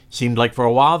Seemed like for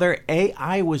a while there,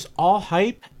 AI was all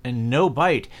hype and no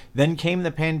bite. Then came the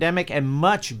pandemic and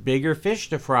much bigger fish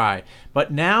to fry.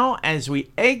 But now, as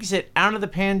we exit out of the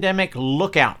pandemic,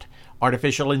 look out.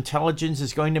 Artificial intelligence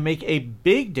is going to make a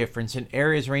big difference in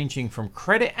areas ranging from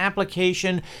credit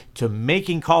application to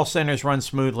making call centers run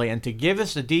smoothly. And to give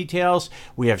us the details,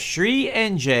 we have Sri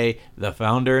NJ, the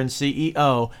founder and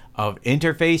CEO of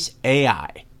Interface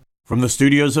AI. From the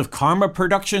studios of Karma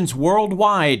Productions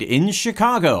Worldwide in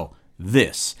Chicago,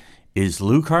 this is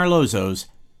Lou Carlozo's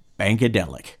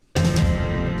Bankadelic.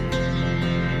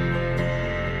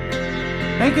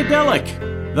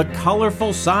 Bankadelic, the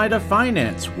colorful side of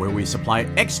finance, where we supply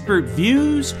expert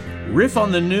views, riff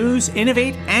on the news,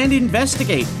 innovate, and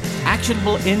investigate.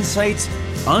 Actionable insights,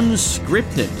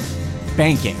 unscripted.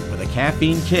 Banking with a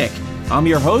caffeine kick. I'm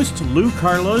your host, Lou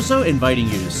Carlozo, inviting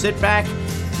you to sit back,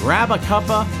 grab a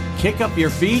cuppa, kick up your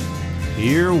feet.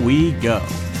 Here we go.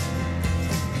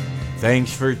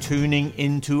 Thanks for tuning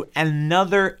into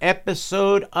another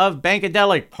episode of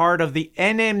Bankadelic, part of the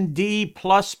NMD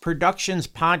Plus Productions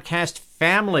podcast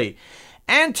family.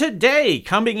 And today,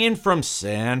 coming in from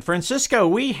San Francisco,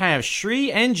 we have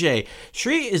Sri NJ.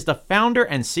 Sri is the founder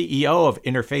and CEO of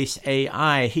Interface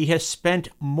AI. He has spent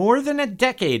more than a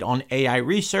decade on AI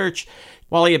research,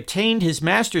 while he obtained his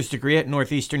master's degree at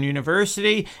Northeastern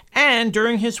University, and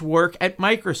during his work at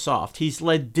Microsoft, he's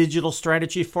led digital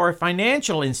strategy for a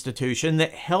financial institution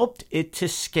that helped it to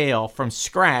scale from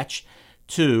scratch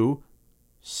to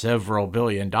several $1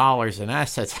 billion in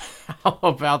assets. How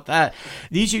about that?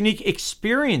 These unique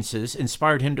experiences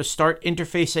inspired him to start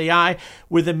Interface AI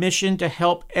with a mission to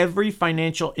help every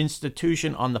financial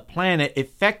institution on the planet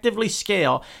effectively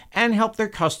scale and help their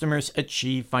customers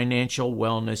achieve financial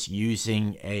wellness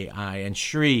using AI. And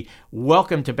Sri,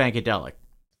 welcome to Bankadelic.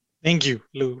 Thank you,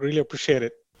 Lou. Really appreciate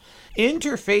it.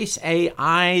 Interface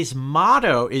AI's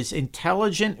motto is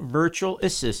intelligent virtual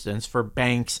assistants for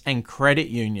banks and credit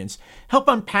unions. Help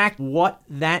unpack what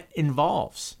that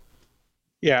involves.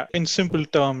 Yeah, in simple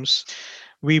terms,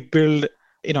 we build,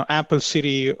 Apple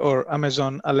Siri or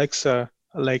Amazon Alexa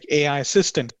like AI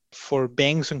assistant for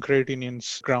banks and credit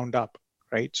unions ground up,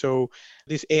 right? So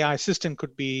this AI assistant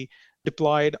could be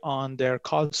deployed on their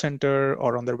call center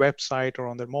or on their website or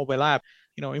on their mobile app,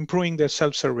 improving their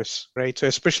self-service, right? So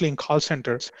especially in call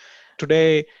centers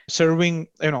today, serving,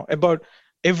 about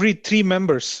every 3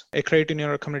 members a credit union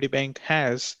or community bank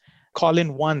has call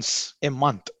in once a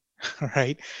month,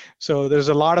 right? So there's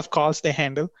a lot of calls they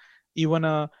handle. Even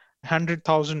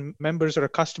 100,000 members or a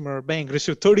customer or bank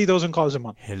receive 30,000 calls a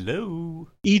month. Hello.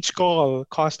 Each call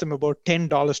costs them about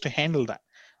 $10 to handle that,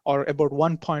 or about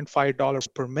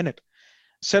 $1.5 per minute.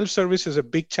 Self-service is a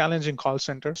big challenge in call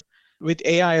centers. With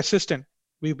AI assistant,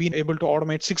 we've been able to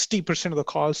automate 60% of the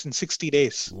calls in 60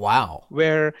 days. Wow.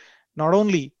 Where not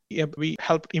only we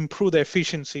help improve the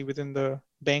efficiency within the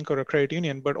bank or a credit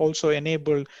union, but also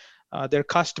enable their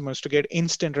customers to get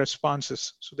instant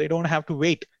responses. So they don't have to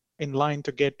wait in line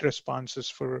to get responses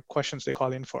for questions they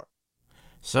call in for.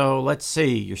 So let's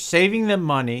see, you're saving them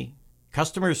money.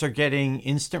 Customers are getting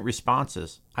instant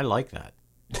responses. I like that.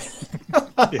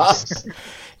 Yes.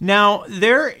 Now,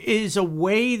 there is a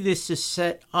way this is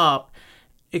set up.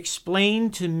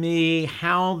 Explain to me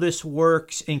how this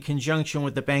works in conjunction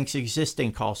with the bank's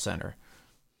existing call center.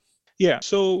 Yeah,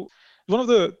 so one of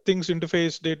the things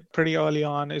Interface did pretty early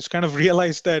on is kind of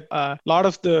realize that a lot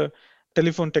of the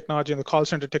telephone technology and the call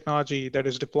center technology that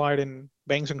is deployed in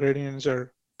banks and credit unions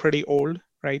are pretty old,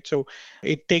 right? So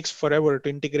it takes forever to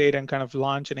integrate and kind of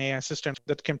launch an AI assistant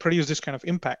that can produce this kind of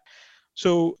impact.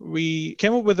 So we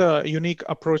came up with a unique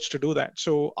approach to do that.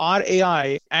 So our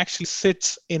AI actually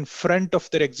sits in front of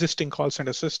their existing call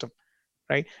center system,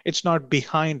 right? It's not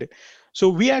behind it. So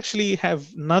we actually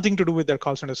have nothing to do with their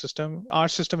call center system. Our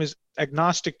system is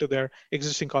agnostic to their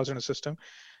existing call center system.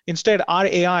 Instead, our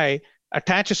AI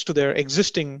attaches to their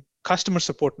existing customer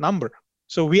support number.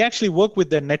 So we actually work with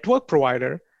their network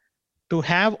provider to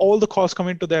have all the calls come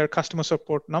into their customer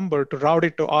support number to route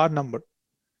it to our number.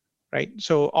 Right?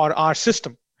 So, or our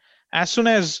system. As soon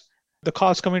as the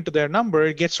calls come into their number,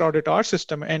 it gets routed to our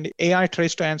system and AI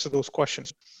tries to answer those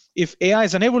questions. If AI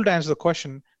is unable to answer the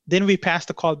question, then we pass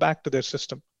the call back to their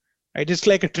system. Right? It's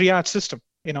like a triage system,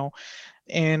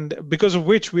 and because of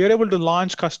which we are able to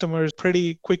launch customers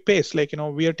pretty quick pace. Like,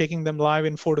 we are taking them live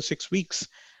in 4 to 6 weeks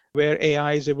where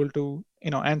AI is able to,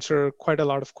 answer quite a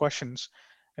lot of questions,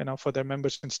 for their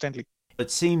members instantly. It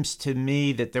seems to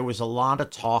me that there was a lot of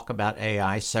talk about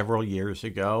AI several years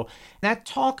ago. That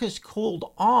talk has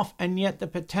cooled off, and yet the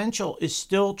potential is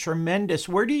still tremendous.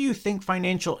 Where do you think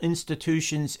financial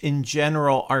institutions in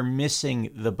general are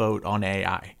missing the boat on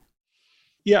AI?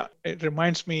 Yeah, it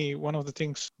reminds me one of the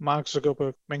things Mark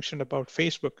Zuckerberg mentioned about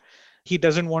Facebook. He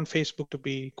doesn't want Facebook to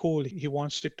be cool. He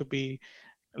wants it to be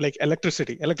like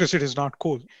electricity. Electricity is not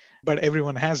cool, but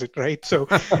everyone has it, right? So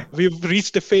we've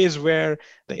reached a phase where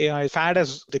the AI fad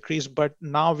has decreased, but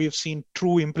now we've seen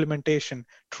true implementation,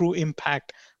 true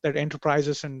impact that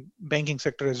enterprises and banking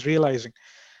sector is realizing,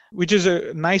 which is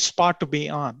a nice spot to be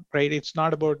on, right? It's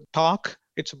not about talk,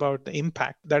 it's about the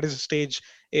impact. That is a stage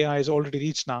AI has already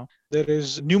reached now. There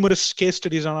is numerous case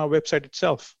studies on our website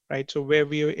itself, right? So where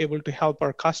we are able to help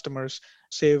our customers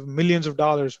save millions of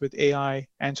dollars with AI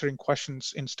answering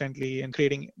questions instantly and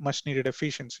creating much needed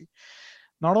efficiency.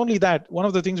 Not only that, one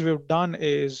of the things we've done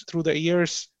is through the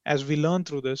years, as we learn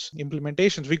through this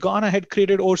implementations, we gone ahead,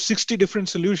 created over 60 different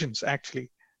solutions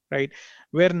actually, right?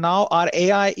 Where now our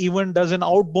AI even does an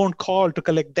outbound call to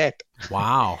collect debt.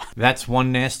 Wow, that's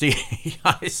one nasty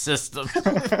AI system.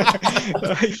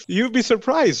 You'd be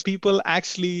surprised. People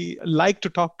actually like to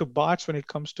talk to bots when it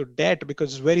comes to debt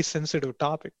because it's a very sensitive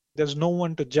topic. There's no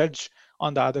one to judge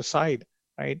on the other side,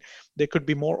 right? They could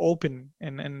be more open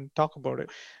and talk about it.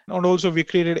 And also, we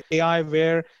created AI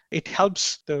where it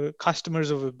helps the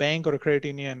customers of a bank or a credit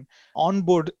union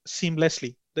onboard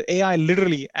seamlessly. The AI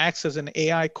literally acts as an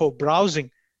AI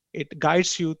co-browsing. It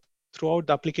guides you throughout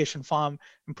the application form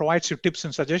and provides you tips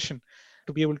and suggestion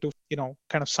to be able to,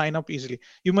 kind of sign up easily.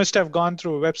 You must have gone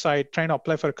through a website trying to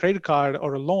apply for a credit card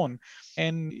or a loan,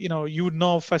 and you would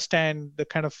know firsthand the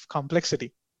kind of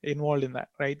complexity involved in that,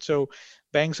 right? So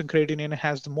banks and credit union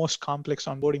has the most complex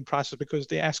onboarding process because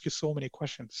they ask you so many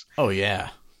questions. Oh,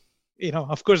 yeah.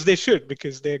 Of course they should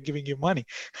because they're giving you money,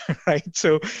 right?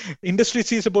 So industry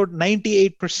sees about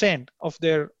 98% of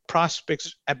their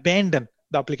prospects abandon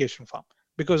the application form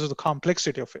because of the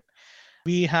complexity of it.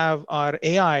 We have our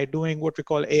AI doing what we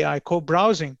call AI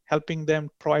co-browsing, helping them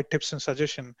provide tips and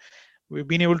suggestion. We've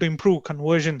been able to improve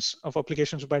conversions of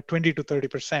applications by 20 to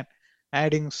 30%,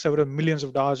 adding several millions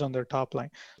of dollars on their top line.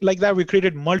 Like that, we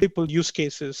created multiple use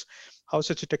cases, how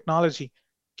such a technology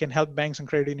can help banks and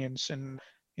credit unions and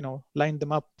line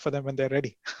them up for them when they're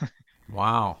ready.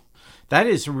 Wow. That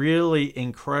is really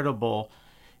incredible.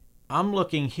 I'm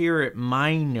looking here at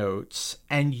my notes,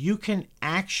 and you can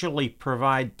actually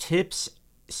provide tips,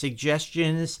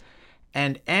 suggestions,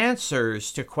 and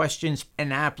answers to questions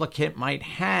an applicant might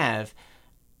have.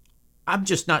 I'm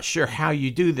just not sure how you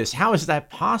do this. How is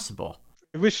that possible?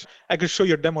 I wish I could show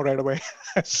your demo right away.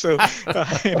 So,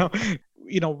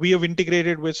 we have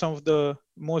integrated with some of the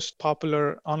most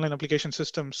popular online application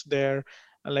systems there,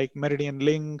 like Meridian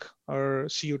Link or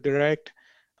CU Direct,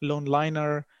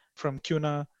 LoanLiner from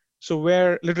CUNA. So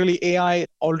where literally AI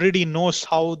already knows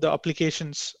how the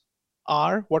applications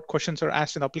are, what questions are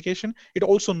asked in the application. It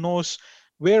also knows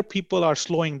where people are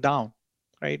slowing down,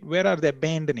 right? Where are they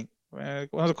abandoning? One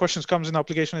of the questions comes in the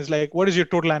application is like, what is your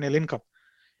total annual income?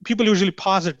 People usually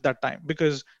pause at that time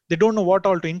because they don't know what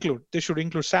all to include. They should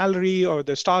include salary or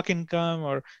the stock income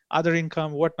or other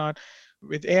income, whatnot.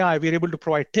 With AI, we're able to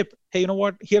provide tip. Hey, you know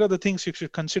what? Here are the things you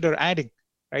should consider adding,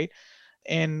 right?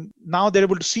 And now they're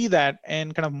able to see that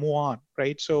and kind of move on,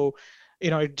 right? So,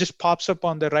 it just pops up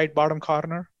on the right bottom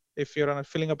corner. If you're on a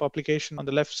filling up application on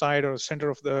the left side or center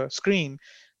of the screen,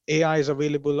 AI is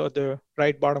available at the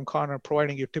right bottom corner,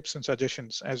 providing you tips and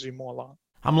suggestions as you move along.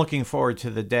 I'm looking forward to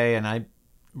the day, and I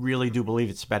really do believe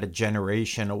it's about a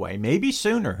generation away, maybe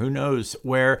sooner, who knows,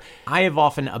 where I have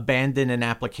often abandoned an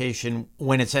application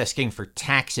when it's asking for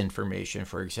tax information,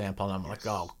 for example, and I'm like,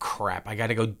 oh crap, I got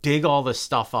to go dig all this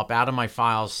stuff up out of my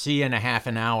files, see in a half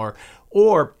an hour,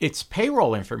 or it's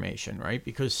payroll information, right?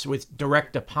 Because with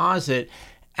direct deposit,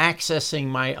 accessing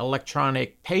my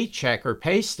electronic paycheck or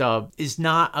pay stub is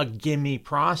not a gimme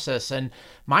process. And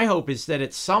my hope is that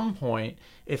at some point,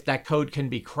 if that code can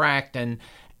be cracked and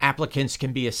applicants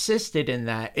can be assisted in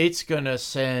that, it's going to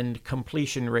send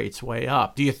completion rates way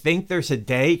up. Do you think there's a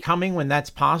day coming when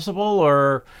that's possible,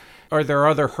 or are there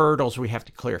other hurdles we have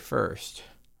to clear first?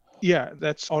 Yeah,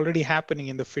 that's already happening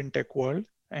in the fintech world,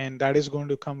 and that is going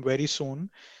to come very soon.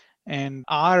 And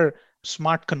our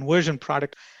smart conversion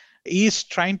product is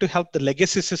trying to help the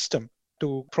legacy system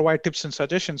to provide tips and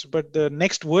suggestions. But the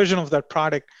next version of that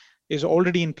product is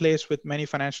already in place with many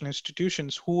financial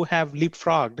institutions who have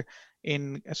leapfrogged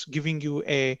in giving you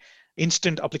a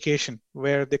instant application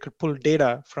where they could pull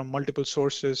data from multiple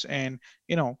sources and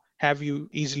have you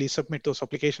easily submit those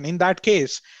applications. In that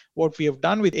case, what we have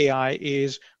done with AI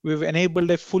is we've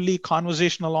enabled a fully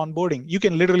conversational onboarding. You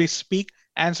can literally speak,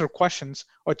 answer questions,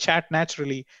 or chat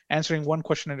naturally, answering one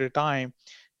question at a time,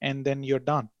 and then you're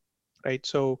done, right?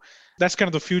 So that's kind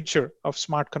of the future of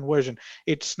smart conversion.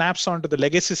 It snaps onto the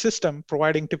legacy system,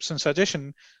 providing tips and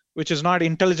suggestion which is not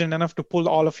intelligent enough to pull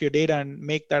all of your data and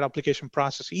make that application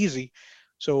process easy.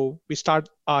 So we start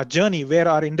our journey where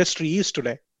our industry is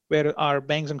today, where our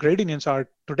banks and credit unions are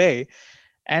today.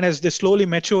 And as they slowly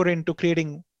mature into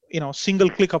creating, single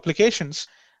click applications,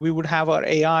 we would have our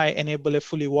AI enable a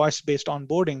fully voice-based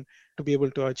onboarding to be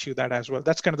able to achieve that as well.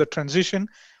 That's kind of the transition.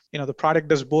 The product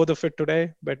does both of it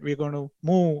today, but we're going to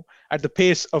move at the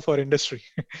pace of our industry,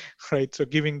 right? So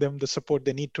giving them the support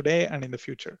they need today and in the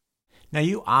future. Now,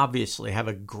 you obviously have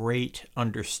a great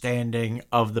understanding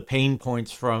of the pain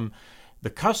points from the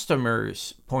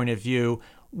customer's point of view.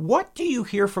 What do you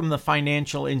hear from the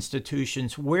financial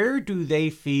institutions? Where do they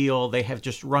feel they have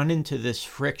just run into this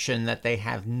friction that they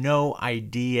have no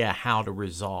idea how to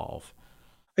resolve?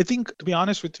 I think, to be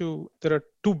honest with you, there are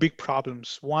two big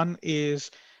problems. One is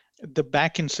the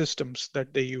backend systems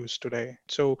that they use today.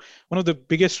 So one of the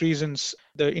biggest reasons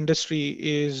the industry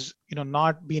is,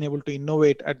 not being able to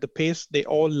innovate at the pace they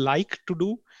all like to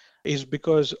do is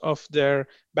because of their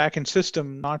backend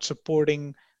system not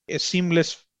supporting a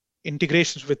seamless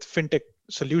integrations with fintech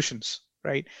solutions,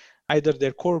 right? Either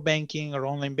their core banking or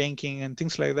online banking and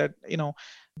things like that.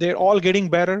 They're all getting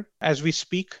better as we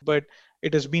speak, but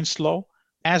it has been slow.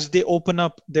 As they open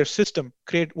up their system,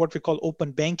 create what we call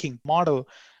open banking model,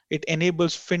 it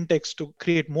enables fintechs to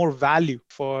create more value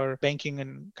for banking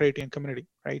and credit union community,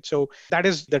 right? So that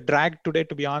is the drag today,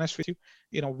 to be honest with you.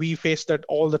 We face that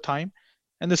all the time.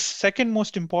 And the second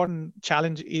most important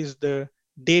challenge is the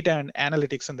data and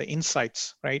analytics and the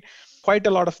insights, right? Quite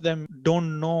a lot of them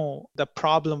don't know the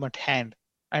problem at hand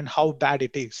and how bad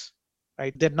it is,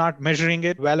 right? They're not measuring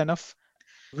it well enough.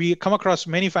 We come across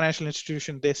many financial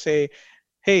institutions, they say,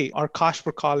 hey, our cost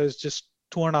per call is just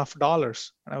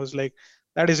 $2.50. And I was like,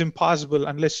 that is impossible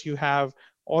unless you have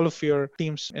all of your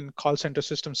teams in call center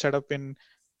system set up in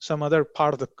some other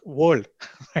part of the world,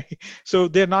 right? So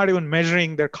they're not even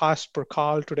measuring their cost per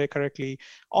call today correctly,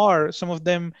 or some of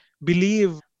them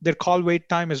believe their call wait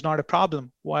time is not a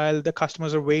problem while the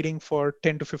customers are waiting for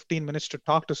 10 to 15 minutes to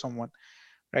talk to someone,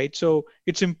 right? So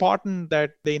it's important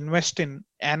that they invest in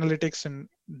analytics and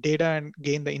data and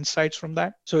gain the insights from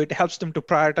that. So it helps them to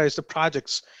prioritize the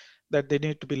projects that they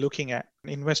need to be looking at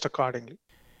and invest accordingly.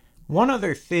 One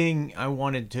other thing I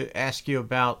wanted to ask you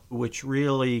about, which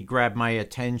really grabbed my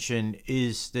attention,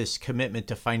 is this commitment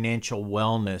to financial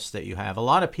wellness that you have. A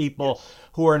lot of people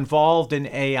who are involved in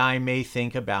AI may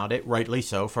think about it, rightly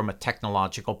so, from a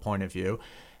technological point of view.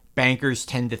 Bankers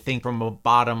tend to think from a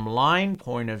bottom line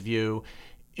point of view.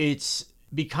 It's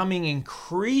becoming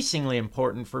increasingly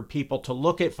important for people to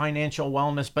look at financial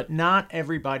wellness, but not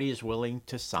everybody is willing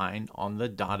to sign on the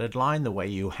dotted line the way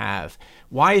you have.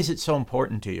 Why is it so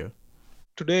important to you?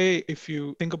 Today, if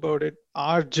you think about it,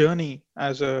 our journey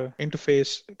as a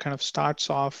interface kind of starts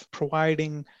off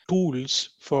providing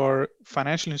tools for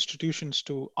financial institutions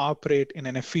to operate in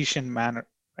an efficient manner,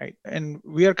 right? And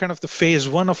we are kind of the phase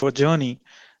one of our journey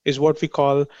is what we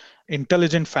call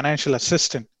intelligent financial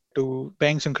assistant to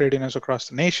banks and credit unions across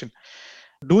the nation.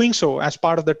 Doing so, as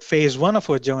part of that phase one of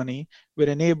our journey, we're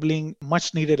enabling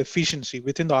much needed efficiency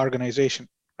within the organization,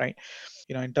 right?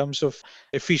 In terms of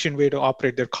efficient way to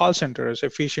operate their call centers,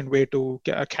 efficient way to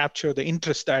capture the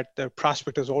interest that the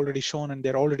prospect has already shown and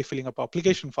they're already filling up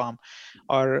application form,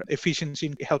 or efficiency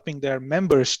in helping their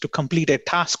members to complete a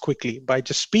task quickly by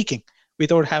just speaking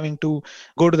without having to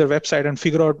go to their website and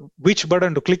figure out which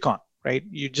button to click on, right?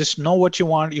 You just know what you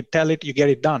want, you tell it, you get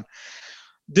it done.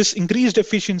 This increased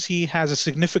efficiency has a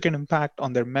significant impact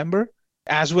on their member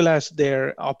as well as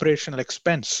their operational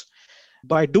expense.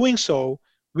 By doing so,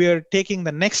 we are taking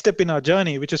the next step in our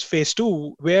journey, which is phase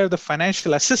two, where the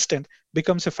financial assistant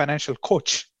becomes a financial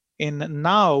coach in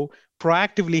now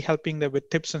proactively helping them with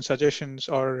tips and suggestions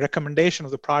or recommendation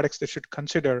of the products they should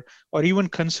consider, or even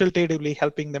consultatively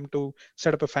helping them to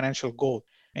set up a financial goal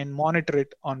and monitor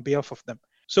it on behalf of them.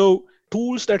 So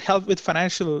tools that help with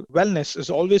financial wellness has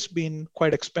always been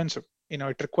quite expensive.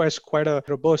 It requires quite a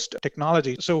robust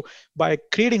technology. So by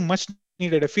creating much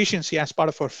needed efficiency as part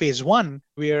of our phase one,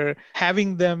 we are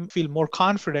having them feel more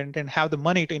confident and have the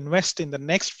money to invest in the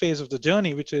next phase of the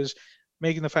journey, which is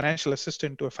making the financial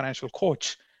assistant to a financial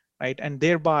coach, right? And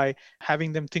thereby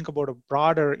having them think about a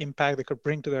broader impact they could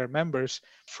bring to their members,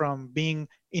 from being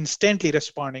instantly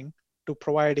responding to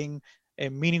providing a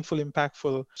meaningful,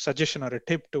 impactful suggestion or a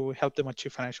tip to help them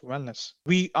achieve financial wellness.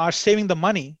 We are saving the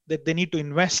money that they need to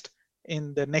invest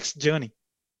in the next journey.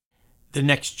 The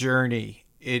next journey.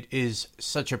 It is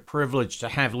such a privilege to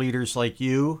have leaders like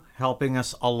you helping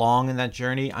us along in that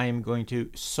journey. I am going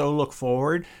to so look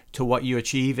forward to what you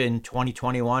achieve in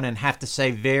 2021 and have to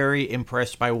say very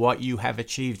impressed by what you have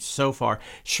achieved so far.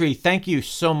 Sri, thank you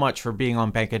so much for being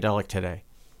on Bankadelic today.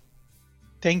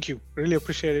 Thank you. Really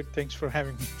appreciate it. Thanks for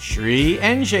having me. Sri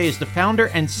NJ is the founder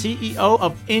and CEO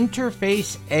of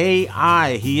Interface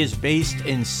AI. He is based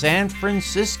in San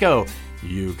Francisco.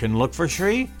 You can look for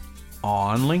Sri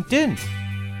on LinkedIn.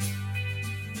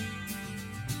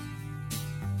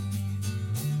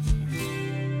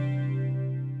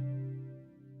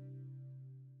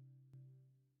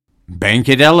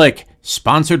 Bankadelic,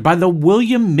 sponsored by the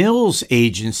William Mills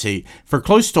Agency. For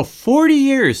close to 40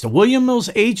 years, the William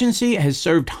Mills Agency has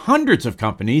served hundreds of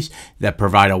companies that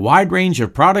provide a wide range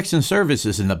of products and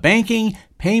services in the banking,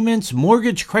 payments,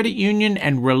 mortgage, credit union,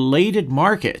 and related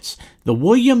markets. The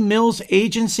William Mills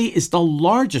Agency is the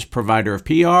largest provider of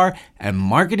PR and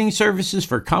marketing services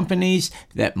for companies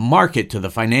that market to the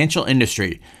financial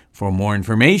industry. For more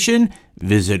information,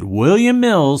 visit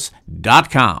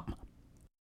williammills.com.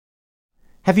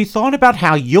 Have you thought about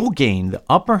how you'll gain the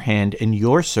upper hand in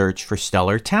your search for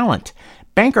stellar talent?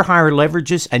 Banker Hire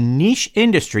leverages a niche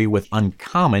industry with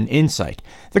uncommon insight.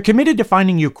 They're committed to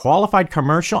finding you qualified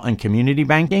commercial and community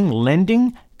banking,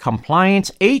 lending,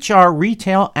 compliance, HR,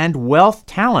 retail, and wealth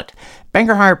talent.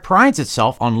 Banker Hire prides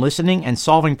itself on listening and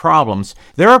solving problems.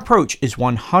 Their approach is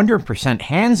 100%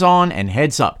 hands-on and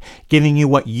heads-up, giving you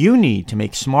what you need to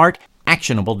make smart,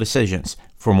 actionable decisions.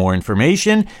 For more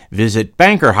information, visit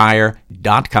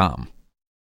bankerhire.com.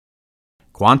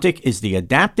 Quantic is the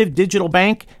adaptive digital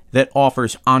bank that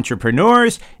offers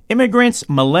entrepreneurs, immigrants,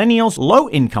 millennials,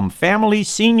 low-income families,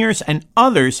 seniors, and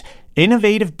others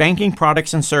innovative banking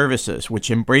products and services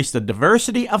which embrace the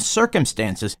diversity of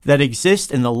circumstances that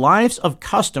exist in the lives of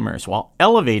customers while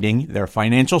elevating their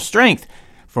financial strength.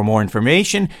 For more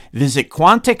information, visit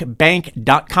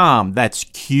quanticbank.com. That's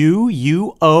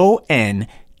QUONTIC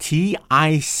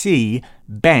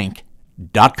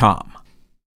bank.com.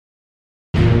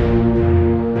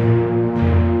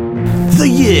 The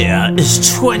year is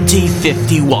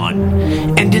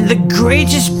 2051, and in the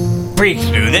greatest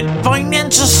breakthrough that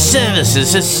financial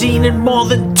services has seen in more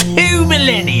than 2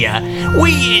 millennia,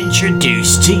 we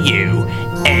introduce to you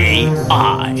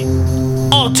AI,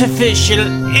 artificial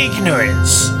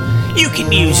ignorance. You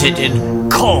can use it in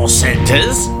call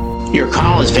centers. Your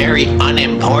call is very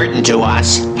unimportant to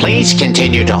us. Please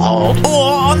continue to hold.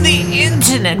 Or on the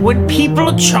internet when people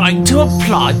are trying to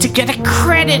apply to get a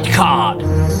credit card.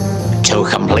 To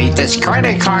complete this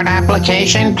credit card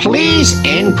application, please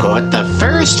input the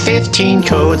first 15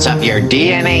 codes of your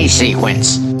DNA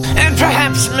sequence. And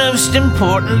perhaps most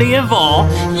importantly of all,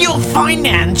 your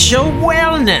financial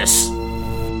wellness.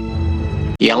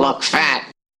 You look fat.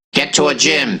 Get to a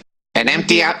gym and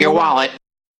empty out your wallet.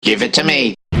 Give it to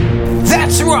me.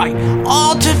 That's right,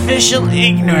 artificial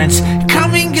ignorance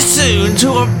coming soon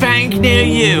to a bank near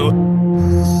you.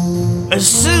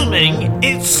 Assuming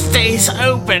it stays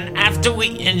open after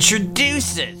we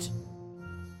introduce it.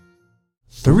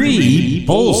 3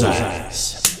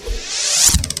 bullseyes.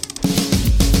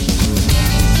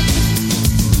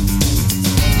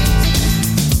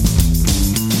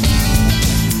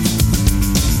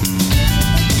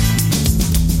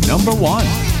 Number 1.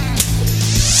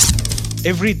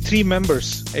 Every 3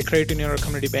 members a credit union or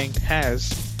community bank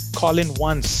has call in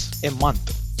once a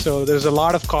month. So there's a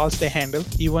lot of calls they handle.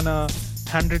 Even a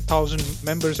 100,000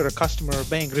 members or a customer or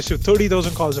bank receive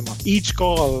 30,000 calls a month. Each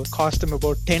call costs them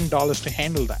about $10 to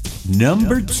handle that.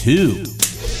 Number 2.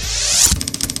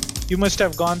 You must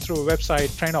have gone through a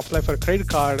website trying to apply for a credit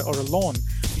card or a loan.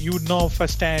 You would know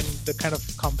firsthand the kind of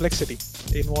complexity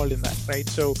involved in that, right?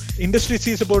 So industry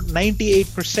sees about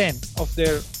 98% of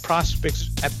their prospects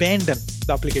abandon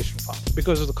the application form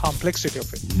because of the complexity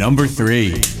of it. Number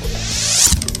 3.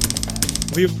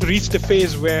 We've reached a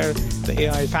phase where the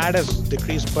AI fad has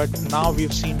decreased, but now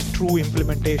we've seen true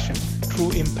implementation,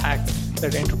 true impact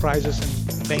that enterprises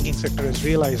and banking sector is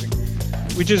realizing,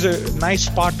 which is a nice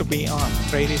spot to be on,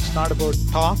 right? It's not about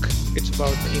talk, it's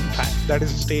about the impact. That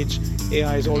is the stage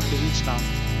AI is already reached now.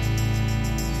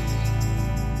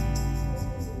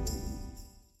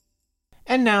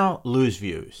 And now, Lose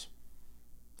Views.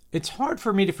 It's hard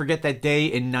for me to forget that day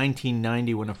in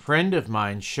 1990 when a friend of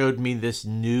mine showed me this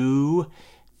new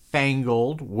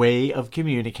fangled way of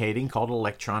communicating called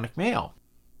electronic mail.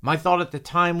 My thought at the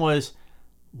time was,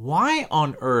 why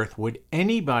on earth would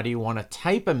anybody want to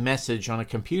type a message on a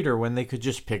computer when they could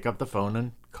just pick up the phone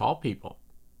and call people?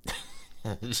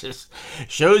 It just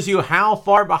shows you how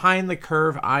far behind the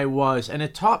curve I was, and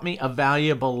it taught me a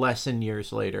valuable lesson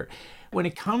years later. When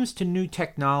it comes to new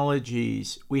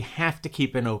technologies, we have to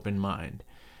keep an open mind.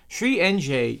 Sri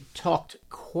NJ talked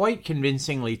quite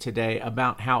convincingly today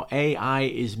about how AI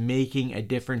is making a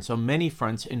difference on many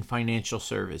fronts in financial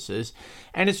services.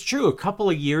 And it's true, a couple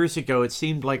of years ago, it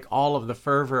seemed like all of the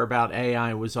fervor about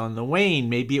AI was on the wane.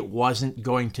 Maybe it wasn't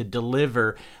going to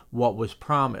deliver what was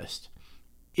promised.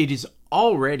 It is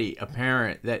already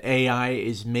apparent that AI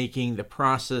is making the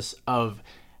process of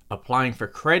applying for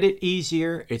credit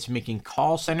easier. It's making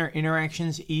call center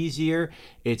interactions easier.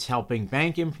 It's helping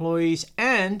bank employees.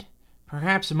 And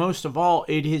perhaps most of all,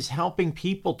 it is helping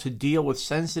people to deal with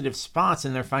sensitive spots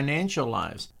in their financial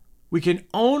lives. We can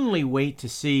only wait to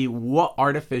see what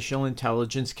artificial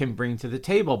intelligence can bring to the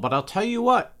table. But I'll tell you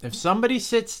what, if somebody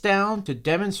sits down to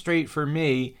demonstrate for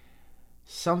me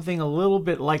something a little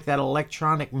bit like that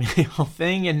electronic mail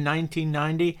thing in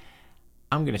 1990,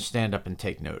 I'm going to stand up and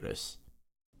take notice.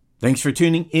 Thanks for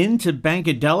tuning in to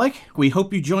Bankadelic. We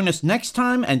hope you join us next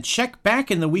time and check back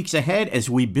in the weeks ahead as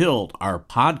we build our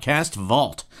podcast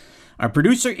vault. Our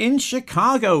producer in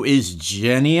Chicago is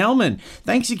Jenny Ellman.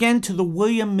 Thanks again to the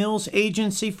William Mills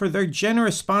Agency for their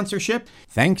generous sponsorship.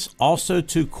 Thanks also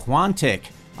to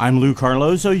Quantic. I'm Lou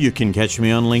Carlozo. You can catch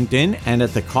me on LinkedIn and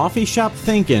at the coffee shop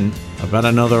thinking about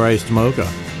another iced mocha.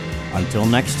 Until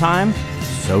next time,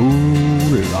 so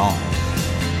long.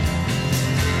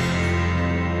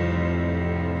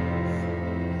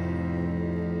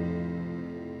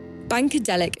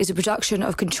 Bankadelic is a production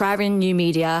of Contrarian New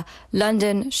Media,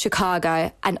 London,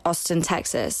 Chicago, and Austin,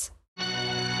 Texas.